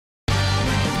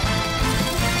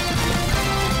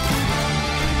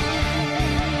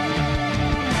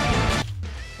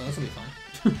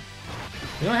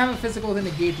don't have a physical to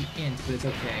negate the int, but it's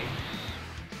okay.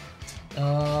 Ooh,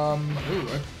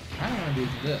 I kind of want to do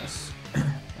this.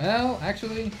 Well,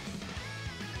 actually,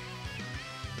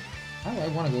 how do I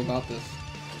want to go about this?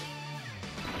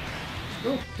 Let's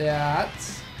go with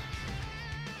that.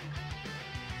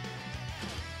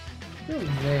 Go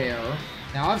there.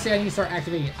 Now, obviously, I need to start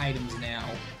activating items now.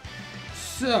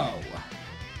 So,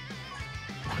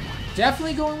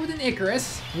 definitely going with an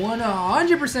Icarus.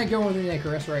 100% going with an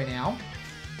Icarus right now.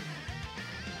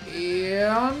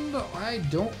 And I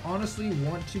don't honestly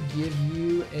want to give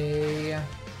you a...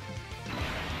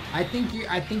 I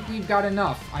think we've got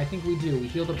enough. I think we do. We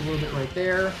healed up a little bit right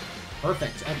there.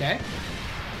 Perfect. Okay.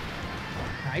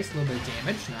 Nice. A little bit of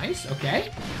damage. Nice. Okay.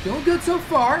 Doing good so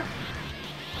far.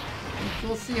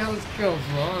 We'll see how this goes.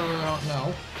 Well, I don't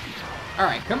know.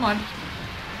 Alright, come on.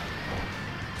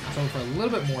 So for a little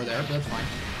bit more there, but that's fine.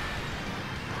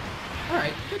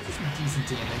 Alright, that's some decent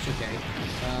damage. Okay.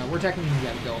 We're technically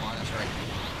got to go on. That's right.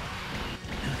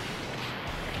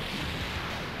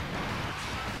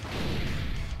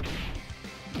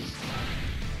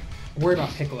 Worry about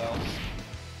Piccolo.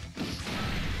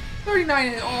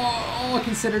 39 all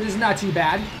considered is not too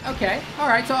bad. Okay,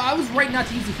 alright, so I was right not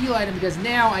to use the heal item because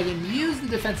now I can use the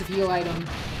defensive heal item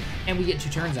and we get 2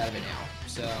 turns out of it now.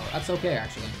 So that's okay,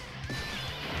 actually.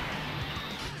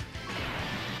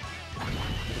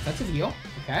 Defensive heal,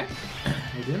 okay.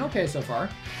 We're doing okay so far.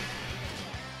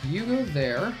 You go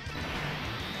there.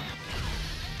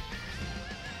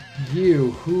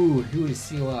 Who to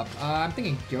seal up? I'm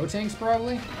thinking Gotenks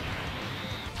probably.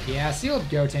 Yeah, seal up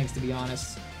Gotenks to be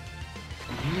honest.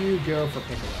 You go for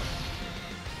Piccolo.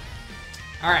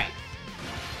 Alright.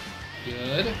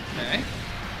 Good. Okay.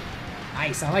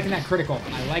 Nice. I'm liking that critical.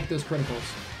 I like those criticals.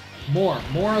 More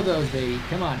of those, baby.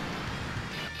 Come on.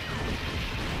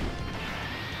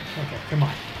 Okay, come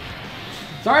on.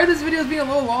 Sorry this video is being a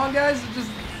little long, guys. It's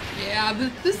just, yeah,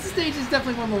 this stage is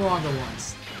definitely one of the longer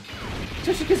ones.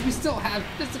 Especially because we still have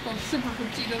physical Super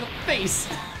Vegito in the face.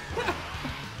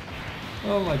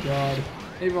 Oh my god.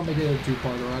 Maybe I'll make it a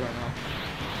 2-parter, I don't know.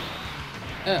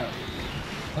 Oh. Well,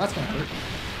 that's gonna hurt.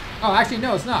 Oh, actually,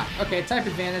 no, it's not. Okay, type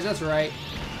advantage, that's right.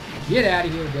 Get out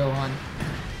of here, Gohan.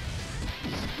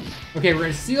 Okay, we're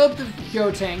gonna seal up the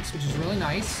Gotenks, which is really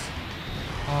nice.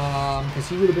 Because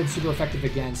he would have been super effective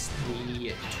against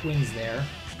the twins there.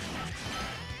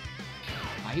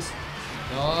 Nice.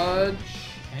 Dodge.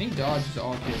 Any dodge is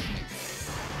all good for me.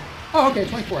 Oh, okay,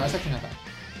 24. That's actually not bad.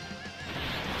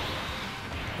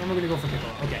 Then we're gonna go for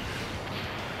Piccolo. Okay.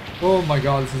 Oh my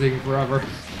god, this is taking forever.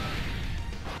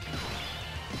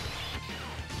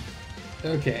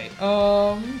 Okay,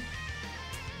 still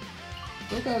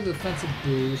got a defensive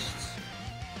boost.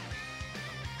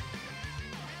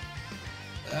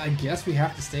 I guess we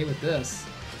have to stay with this.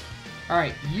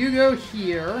 Alright, you go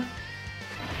here.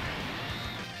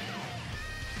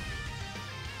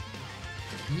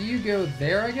 You go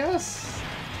there, I guess?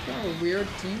 It's kind of a weird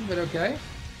team, but okay.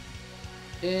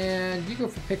 And you go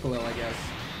for Piccolo, I guess.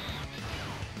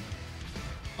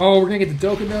 Oh, we're gonna get the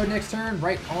Dokkan mode next turn,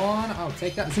 right on. I'll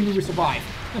take that, assuming we survive.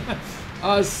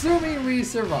 Assuming we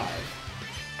survive.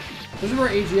 This is where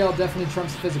AGL definitely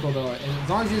trumps physical, though. As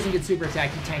long as he doesn't get super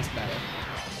attack, he tanks better.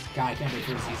 God, I can't wait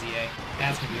for his EZA.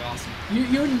 That's gonna be awesome.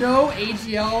 You know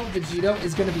AGL Vegito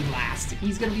is gonna be last.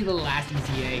 He's gonna be the last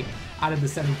EZA out of the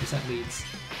 70% leads.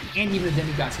 And even the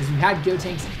demigods, because we had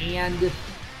Gotenks and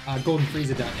Golden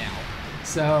Frieza done now.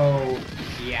 So,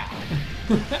 yeah.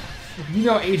 You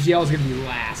know AGL is gonna be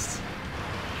last.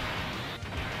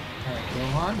 Alright,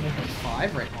 Gohan,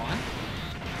 1.5, right on.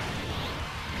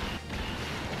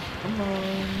 Come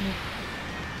on.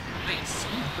 Nice.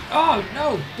 Oh,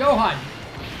 no, Gohan!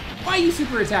 Why are you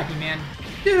super attacking, man?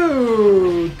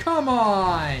 Dude, come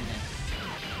on!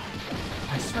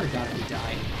 I swear to God if we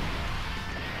die.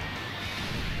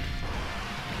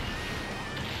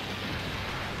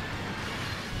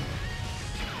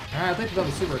 Alright, I'd like to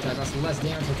double super attack. That's less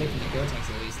damage we'll take from the Gotenks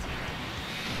at least.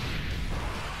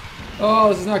 Oh,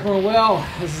 this is not going well.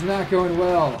 This is not going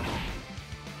well.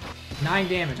 9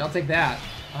 damage. I'll take that.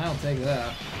 I'll take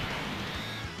that.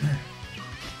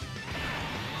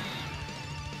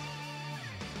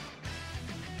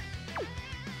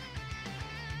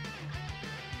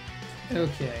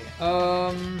 Okay,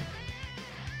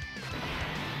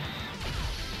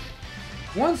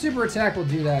 one super attack will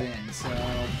do that in, so...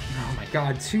 Oh my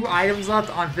god, 2 items left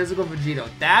on physical Vegito.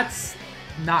 That's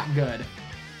not good.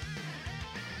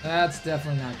 That's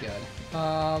definitely not good.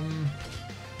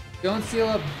 Don't seal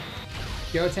up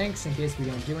Gotenks in case we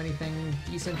don't do anything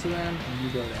decent to him, and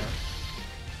you go there.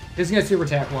 This is gonna super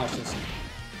attack, watch this.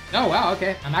 Oh wow,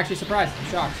 okay. I'm actually surprised. I'm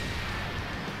shocked.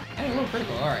 And a little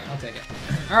critical. Alright, I'll take it.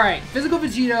 Alright, physical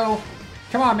Vegito.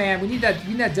 Come on, man. We need that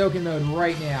Dokkan mode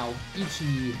right now.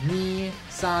 Ichi, ni,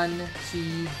 san,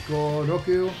 chi, go,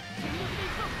 roku.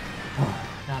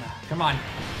 No. Come on.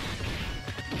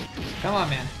 Come on,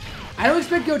 man. I don't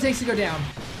expect Gotenks to go down.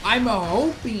 I'm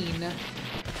hoping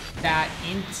that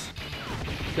Int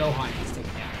Gohan is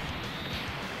taken down.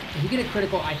 If you get a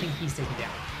critical, I think he's taken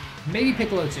down. Maybe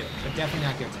Piccolo too, but definitely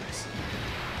not Gotenks.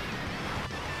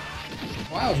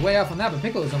 Well, I was way off on that, but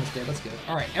Piccolo's almost dead. That's good.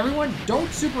 All right, everyone, don't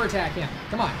super attack him.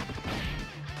 Come on.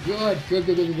 Good.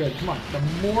 Come on. The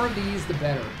more of these, the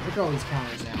better. Look at all these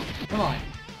counters now. Come on.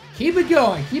 Keep it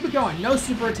going. Keep it going. No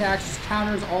super attacks, just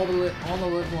counters all the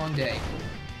live long day.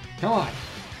 Come on.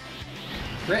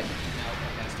 Crit. No,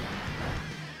 that's good.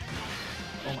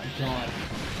 Oh my god.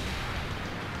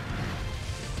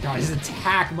 God, his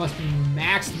attack must be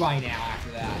maxed by now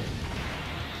after that.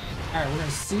 Alright, we're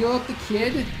gonna seal up the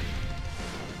kid.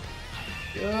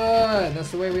 Good.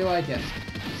 That's the way we like it.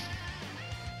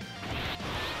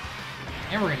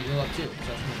 And we're gonna heal up too, so that's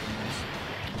gonna be nice.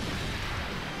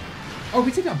 Oh,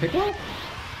 we took down Piccolo?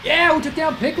 Yeah, we took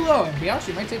down Piccolo! And we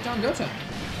actually might take down Goten.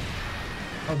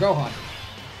 Or Gohan.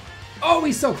 Oh,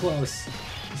 he's so close.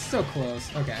 He's so close.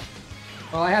 Okay.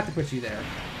 Well, I have to put you there.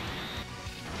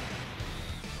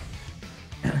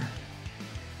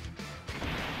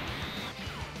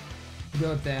 Go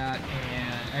with that,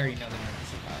 and I already know they're not going to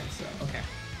survive, so okay.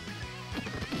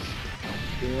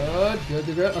 Good.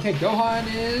 Okay, Gohan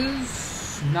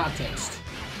is not toast.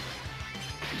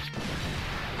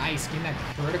 Nice, getting that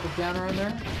critical counter on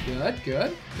there. Good.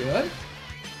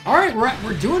 All right,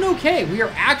 we're doing okay. We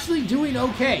are actually doing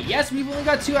okay. Yes, we've only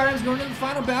got 2 items going into the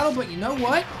final battle, but you know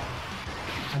what?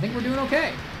 I think we're doing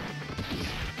okay.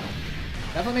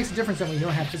 Definitely makes a difference when we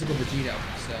don't have physical Vegito,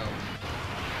 so.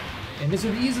 And this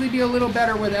would easily be a little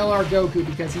better with LR Goku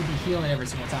because he'd be healing every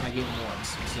single time I gave him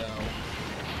orbs. So,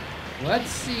 let's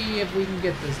see if we can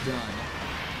get this done.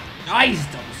 Nice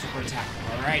double super attack.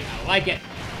 All right, I like it.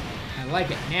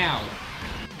 Now,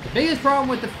 the biggest problem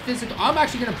with the physical... I'm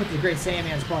actually going to put the Great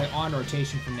Saiyamans probably on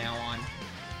rotation from now on.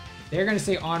 They're going to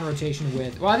stay on rotation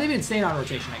with... Well, they've been staying on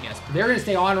rotation, I guess. But they're going to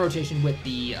stay on rotation with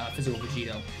the physical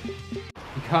Vegito.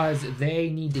 Because they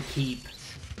need to keep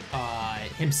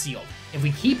him sealed. If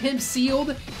we keep him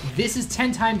sealed, this is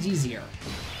 10 times easier.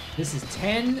 This is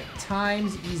 10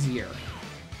 times easier.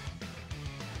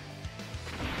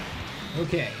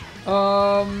 Okay.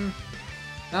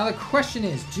 Now the question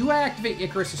is, do I activate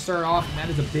Icarus to start off? And that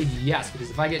is a big yes, because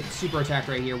if I get super attack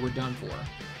right here, we're done for.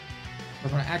 We're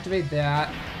going to activate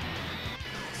that.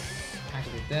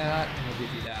 Activate that, and we'll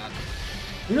give you that.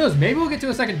 Who knows, maybe we'll get to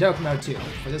a second Dokkan mode too.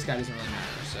 For this guy, doesn't really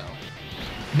matter, so.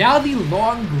 Now the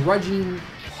long grudging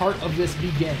part of this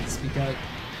begins, because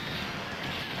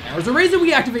there was a reason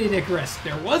we activated Icarus.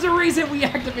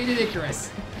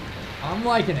 I'm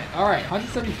liking it. All right,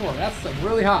 174. That's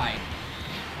really high.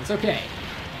 That's okay.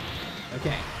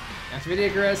 Okay. Activate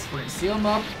Icarus. We're going to seal him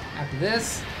up after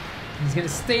this. He's going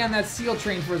to stay on that seal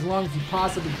train for as long as he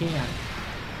possibly can.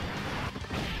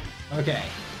 Okay.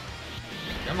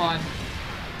 Come on.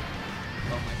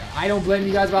 Oh my god. I don't blame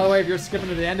you guys, by the way, if you're skipping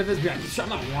to the end of this. I'm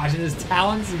not watching this.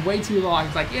 Talon. This is way too long.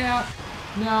 It's like, yeah,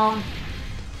 no.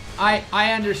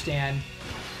 I understand.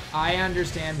 I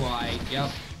understand why.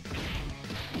 Yep.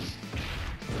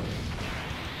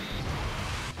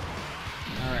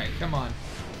 Alright, come on.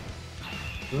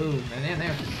 Boom. And then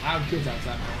there's loud kids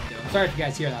outside my window. I'm sorry if you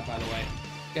guys hear that, by the way.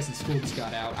 I guess the school just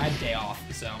got out. I had a day off,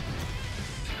 so.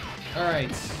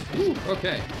 Alright. Ooh,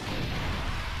 okay.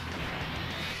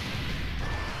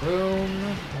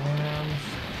 Boom.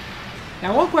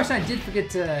 Now, one question I did forget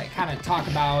to kind of talk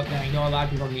about that I know a lot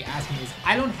of people are going to be asking is,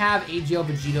 I don't have AGL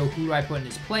Vegito. Who do I put in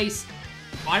his place?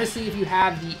 Honestly, if you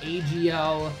have the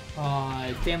AGL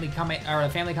Family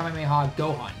Kamehameha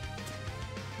Gohan.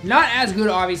 Not as good,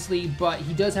 obviously, but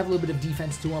he does have a little bit of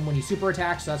defense to him when he super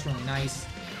attacks, so that's really nice.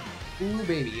 Ooh,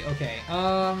 baby. Okay.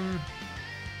 No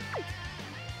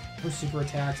super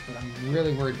attacks, but I'm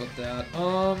really worried about that.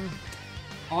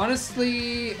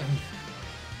 Honestly...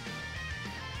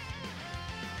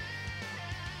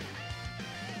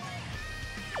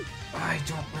 I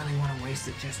don't really want to waste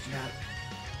it just yet.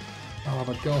 Oh,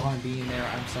 but Gohan being there,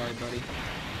 I'm sorry, buddy.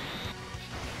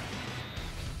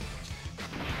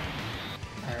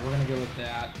 Alright, we're gonna go with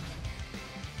that.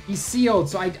 He's sealed,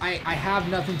 so I have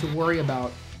nothing to worry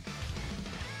about.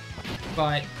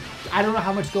 But I don't know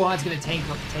how much Gohan's gonna take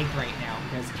right now,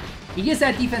 because he gets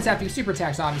that defense after he super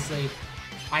attacks, obviously.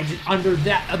 I just under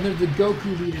the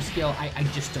Goku leader skill, I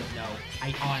just don't know.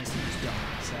 I honestly just don't.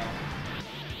 So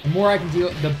the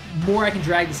more I can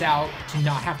drag this out to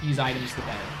not have to use items, the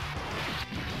better.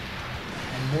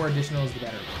 and more additionals, the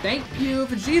better. Thank you,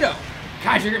 Vegito.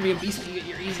 God, you're gonna be a beast when you get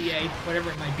your easy A, whatever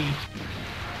it might be.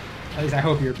 At least I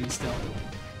hope you're a beast still.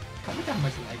 Look how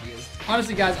much lag he is.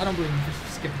 Honestly, guys, I don't believe we're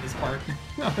just skipping this part.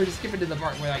 We're just skipping to the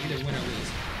part where I either win or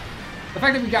lose. The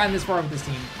fact that we've gotten this far with this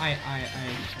team, I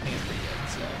think it's pretty good.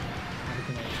 So, I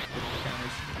can always put more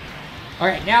counters. All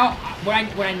right, now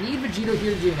what I need Vegito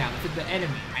here to do now, the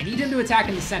enemy, I need him to attack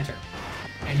in the center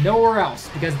and nowhere else,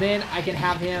 because then I can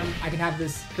have him. I can have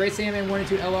this Great Saiyaman 1 and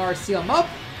 2 LR seal him up,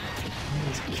 and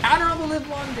just counter on the live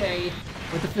long day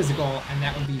with the physical, and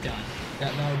that would be done.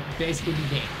 That would basically be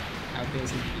game. That would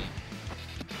basically be game.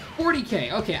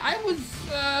 40k. Okay, I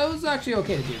was actually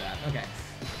okay to do that. Okay.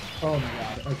 Oh my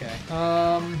god. Okay.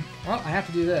 Well, I have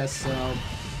to do this. So,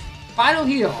 final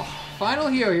heal. Final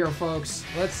heal here, folks.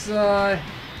 Let's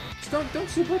just don't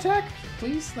super attack,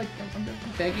 please. Like I'm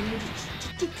begging you.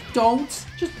 Just don't.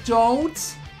 Just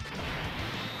don't.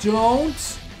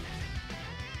 Don't.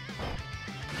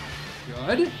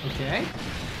 Good. Okay.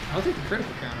 I'll take the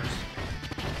critical counters.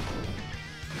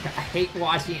 I hate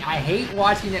watching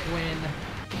it when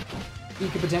he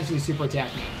could potentially super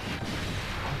attack me.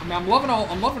 I mean, I'm loving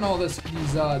all these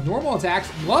normal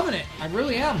attacks. I'm loving it. I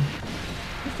really am.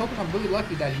 Just hoping I'm really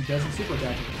lucky that he doesn't super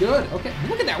attack me. Good. Okay.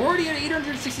 Look at that. We're already at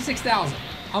 866,000.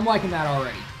 I'm liking that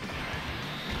already.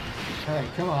 All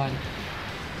right. Come on.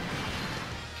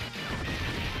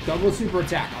 Double super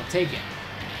attack. I'll take it.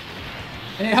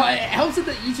 And it helps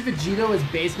that each Vegito is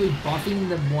basically buffing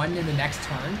the one in the next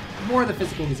turn. More of the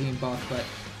physical is being buffed, but...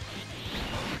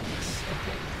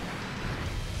 Okay.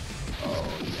 Oh,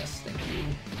 yes, thank you.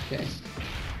 Okay.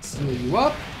 Seal you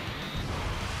up.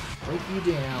 Break you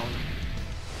down.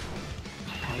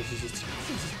 Oh, this is just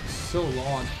so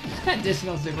long.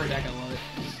 Additional super attack, I love it.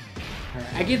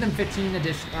 Alright, I gave them 15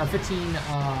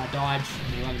 dodge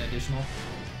and 11 additional.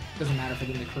 Doesn't matter for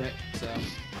them to crit, so...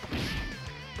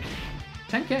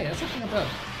 10k, that's actually not bad.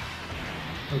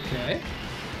 Okay.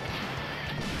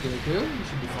 Goku, you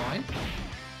should be fine.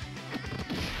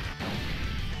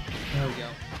 There we go.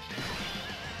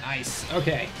 Nice,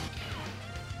 okay.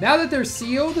 Now that they're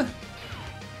sealed,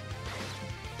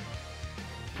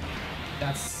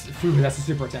 that's a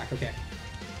super attack, okay.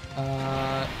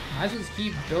 Might as well just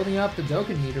keep building up the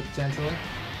Dokkan meter, potentially.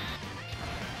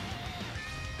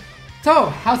 So,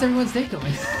 how's everyone's day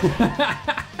going?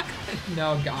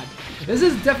 No, God. This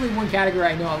is definitely one category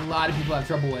I know a lot of people have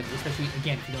trouble with, especially,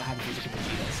 again, if you don't have a physical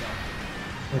Vegito. So,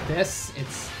 with this,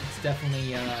 it's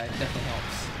definitely, it definitely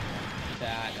helps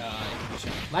that it can be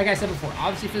shown. Like I said before,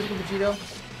 obviously physical Vegito,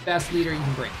 best leader you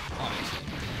can bring, obviously.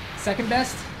 Second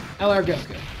best, LR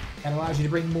Goku. That allows you to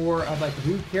bring more of, like, the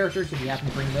root characters if you happen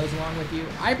to bring those along with you.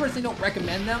 I personally don't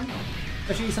recommend them,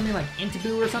 especially something like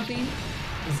Buu or something.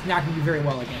 It's not going to be very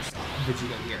well against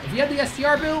Vegito here. If you have the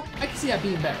STR Buu, I can see that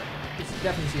being better. I can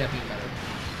definitely see that being better.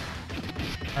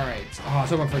 Alright. Oh,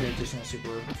 so much for the additional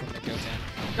super from the Goten.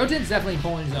 Goten's definitely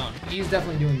pulling his own. He's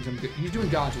definitely doing some good. He's doing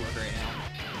God's work right now.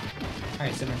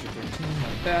 Alright, 713,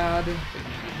 not bad.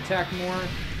 Attack more.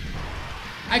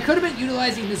 I could have been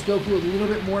utilizing this Goku a little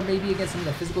bit more maybe against some of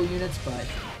the physical units, but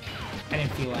I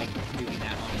didn't feel like doing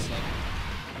that, honestly.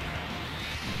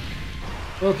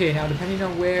 Okay, now depending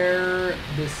on where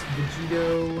this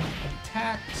Vegito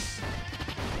attacks...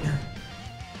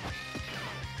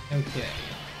 Okay.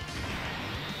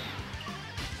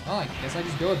 Well, I guess I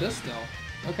just go with this still.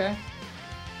 Okay.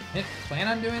 I didn't plan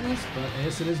on doing this, but I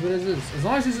guess it is what it is. As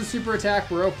long as it's a super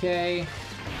attack, we're okay.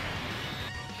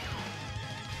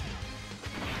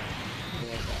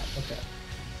 Okay.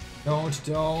 Don't.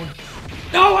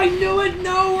 No, I knew it!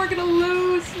 No, we're gonna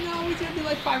lose! No, he's gonna do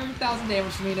like 500,000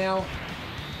 damage to me now.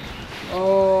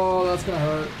 Oh, that's gonna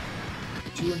hurt.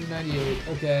 298,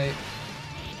 okay.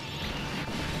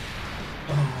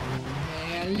 Oh,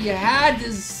 man, he had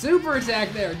this super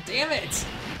attack there, damn it!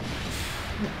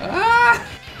 Ah!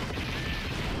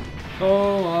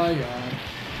 Oh my god.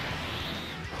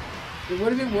 It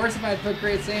would have been worse if I had put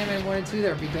Great Saiyaman 1 and 2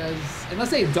 there, because, unless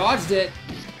they dodged it,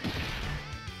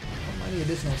 I don't mind the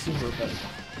additional super, but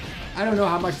I don't know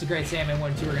how much the Great Saiyaman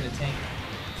 1 and 2 are gonna tank.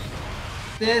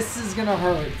 This is gonna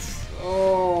hurt.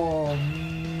 Oh,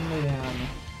 man.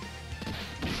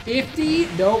 50?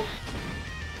 Nope.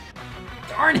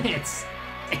 Darn it!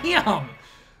 Damn!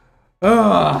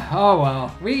 Ugh. Oh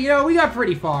well. We got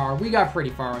pretty far. We got pretty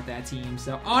far with that team.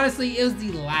 So honestly, it was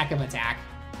the lack of attack.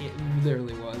 It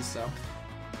literally was. So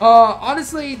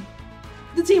honestly,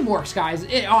 the team works, guys.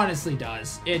 It honestly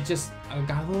does. It just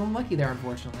got a little unlucky there,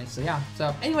 unfortunately. So yeah.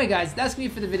 So anyway, guys, that's gonna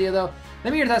be it for the video, though.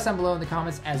 Let me hear your thoughts down below in the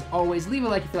comments. As always, leave a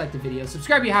like if you liked the video.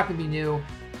 Subscribe if you happen to be new.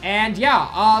 And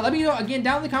yeah, let me know, again,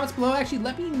 down in the comments below, actually,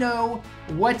 let me know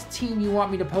what team you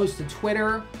want me to post to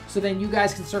Twitter, so then you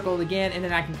guys can circle it again, and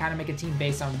then I can kind of make a team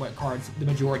based on what cards the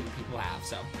majority of people have.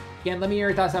 So, again, let me know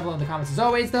your thoughts down below in the comments. As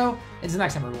always, though, until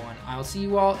next time, everyone, I'll see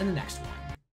you all in the next one.